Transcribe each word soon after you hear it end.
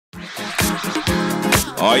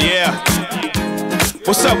Oh yeah.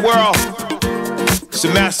 What's up, world? It's the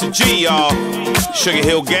Master G, y'all. Sugar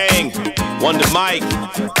Hill Gang, Wonder Mike,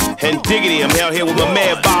 and Diggity. I'm out here with my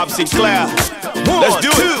man Bob Sinclair. Let's do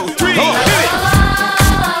it. 2, 3, hit it.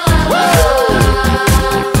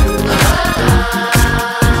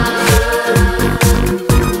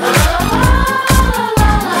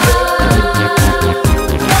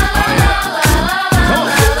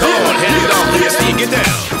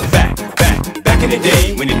 Back in the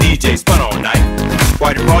day when the DJ spun all night.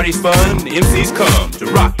 Why the party's fun, the MCs come to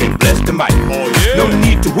rock and bless the mic. Oh yeah. No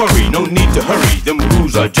need to worry, no need to hurry. Them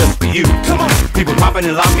rules are just for you. Come on, people popping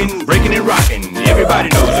and locking, breaking and rocking. Everybody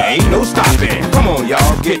knows there ain't no stopping. Come on,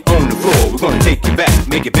 y'all, get on the floor. We're gonna take you back,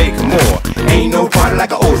 make it big more. Ain't no party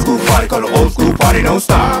like an old school party, cause an old school party don't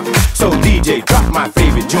stop. So DJ, drop my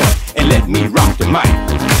favorite joint and let me rock the mic.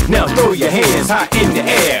 Now throw your hands high in the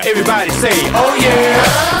air. Everybody say, oh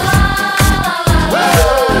yeah.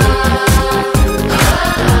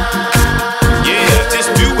 Yeah, just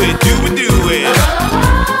do it, do it, do it.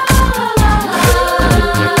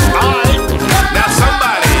 Alright, now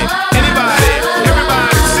somebody, anybody,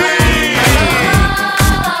 everybody sing.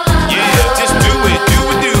 Yeah, just do it, do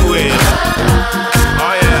it, do it.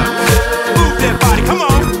 Oh yeah, move that body, come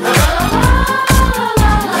on.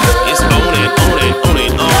 It's on it, on it, on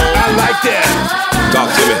it, on. I like that. Talk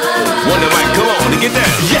to me. Wonder Mike, come on, to get that.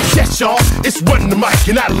 Yes, y'all, it's Wonder Mike,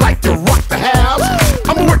 and I like to rock the house.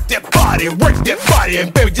 I'ma work that body,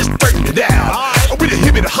 and baby, just burn it down. With a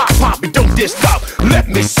hip and a hop hop, and don't just stop. Let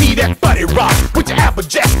me see that body rock. Put your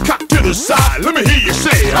applejack cock to the side. Let me hear you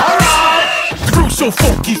say, alright. The groove's so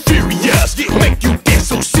funky, furious, make you dance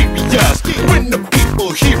so serious. When the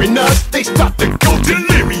people hearing us, they start to go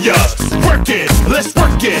delirious. Work it, let's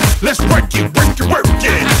work it, let's work it, work it, work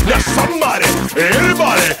it. Now somebody,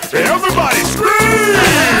 anybody, everybody scream!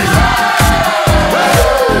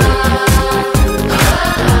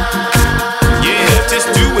 Yeah, just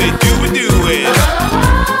do it, do it, do it.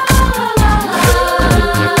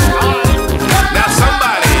 Now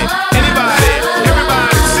somebody, anybody,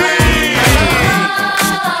 everybody sing.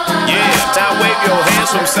 Yeah, now wave your hands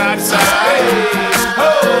from side to side. Hey,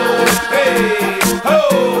 ho, hey, ho,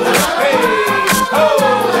 hey, ho.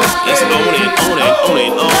 It's on it, on it, on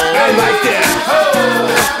it, on. I like that.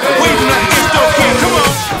 Wave like this, don't care, come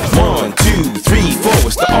on. 1, 2, 3, 4,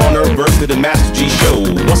 it's the honor birth of the Master G show.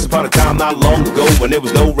 Once upon a time not long ago, when there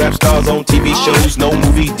was no rap stars on TV shows, no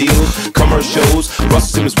movie deals, commercials,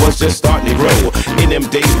 Russell Simmons was just starting to grow. In them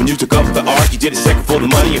days when you took up the art, you did it second for the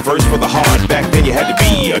money and first for the heart. Back then you had to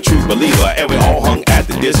be a true believer, and we all hung at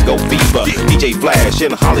the Disco Fever. DJ Flash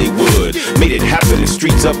in Hollywood made it happen in the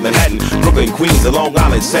streets of Manhattan, Brooklyn, Queens, the Long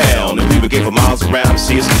Island Sound. And people came for miles around to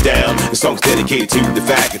see us get down. The song's dedicated to the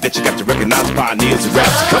fact that you got to recognize pioneers and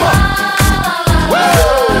raps. Come on!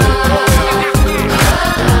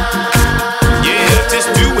 Yeah,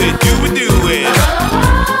 just do it, do it, do it.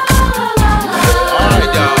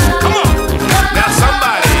 Alright, y'all, come on. Now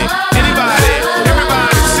somebody, anybody,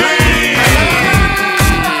 everybody sing.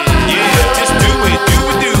 Yeah, just do it, do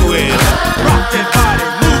it, do it. Rock that body,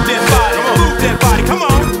 move that body, move that body, come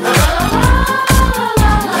on.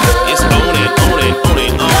 It's on it, on it, on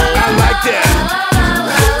it, on. I like that.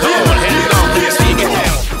 Come on, hand it on, please, so you get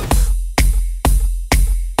down.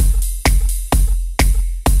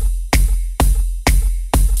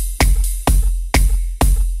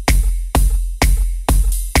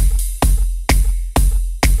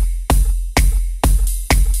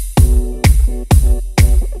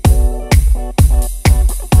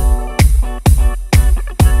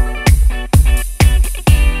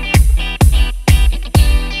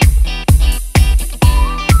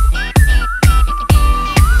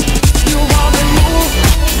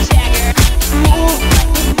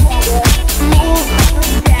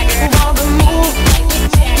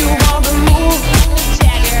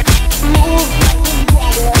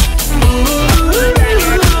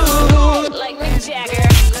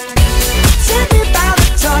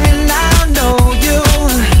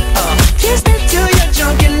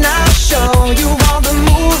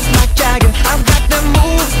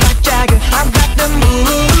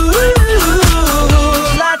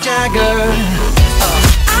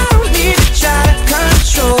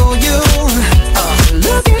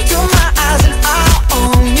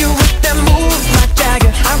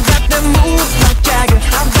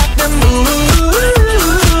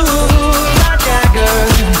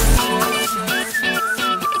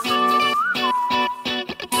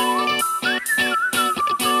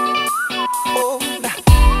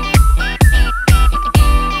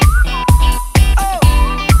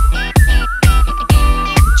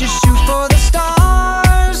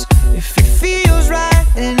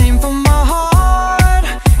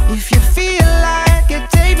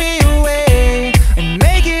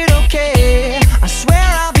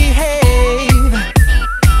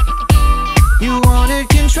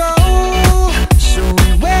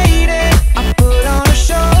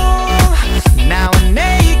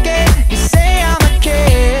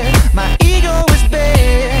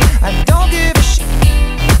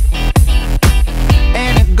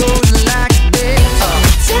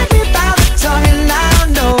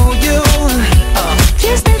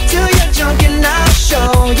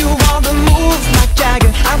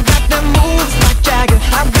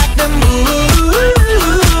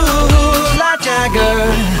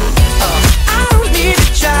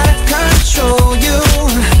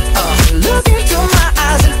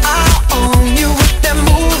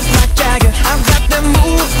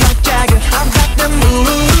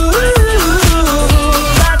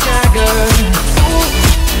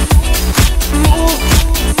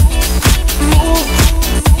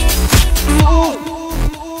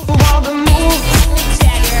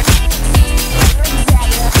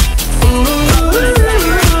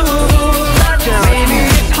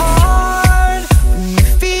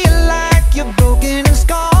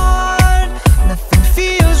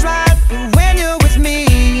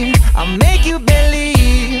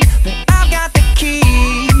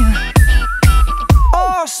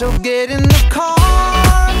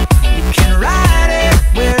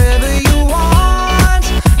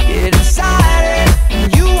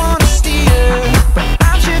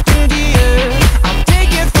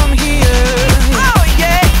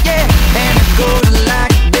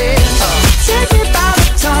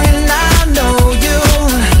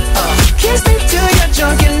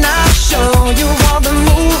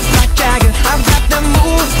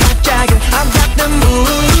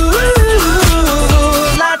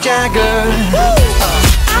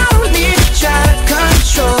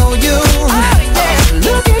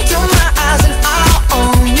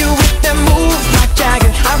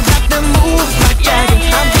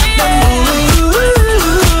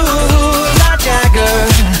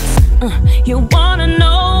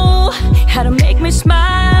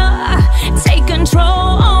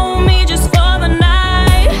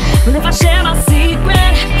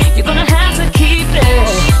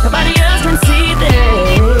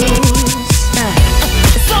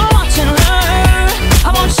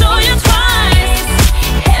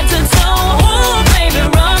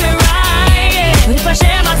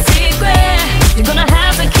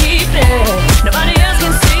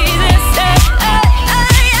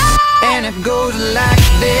 goes like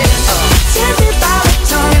this. Take me by the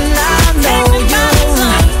tongue and I know you.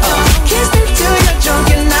 Kiss me till you're drunk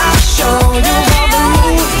and I'll show you all the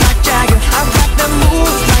moves like Jagger. I've got the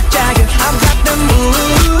moves like Jagger. I've got the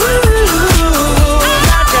moves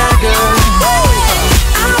like Jagger.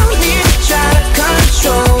 I don't need to try to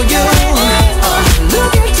control you.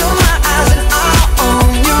 Look into my eyes and I'll own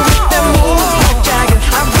you with the moves like Jagger.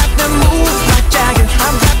 I've got the moves like Jagger.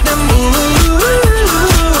 I've got the moves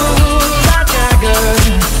like Jagger.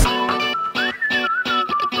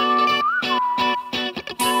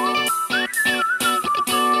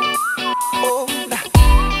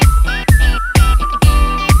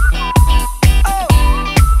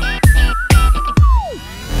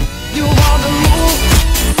 You want to move,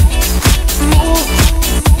 move,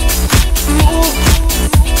 move.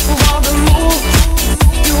 You want to move,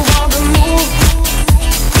 you want to move,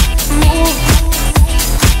 move,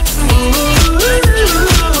 move.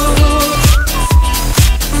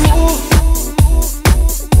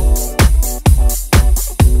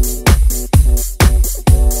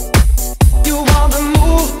 You want to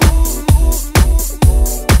move.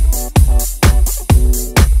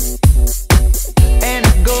 And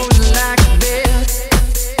it goes like this.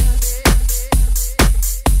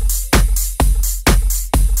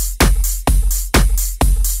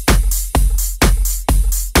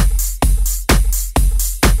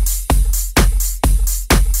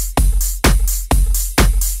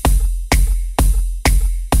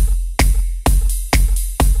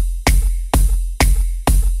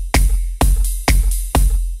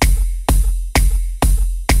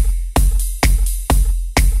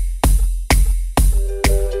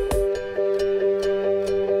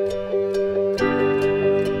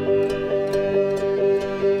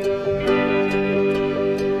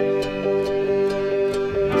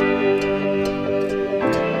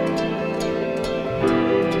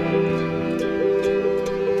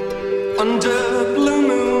 Under blue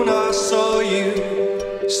moon I saw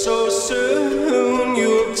you. So soon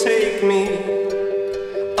you'll take me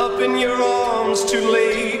up in your arms, too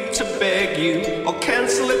late to beg you. I'll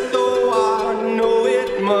cancel it though I know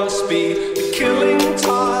it must be the killing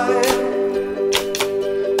time.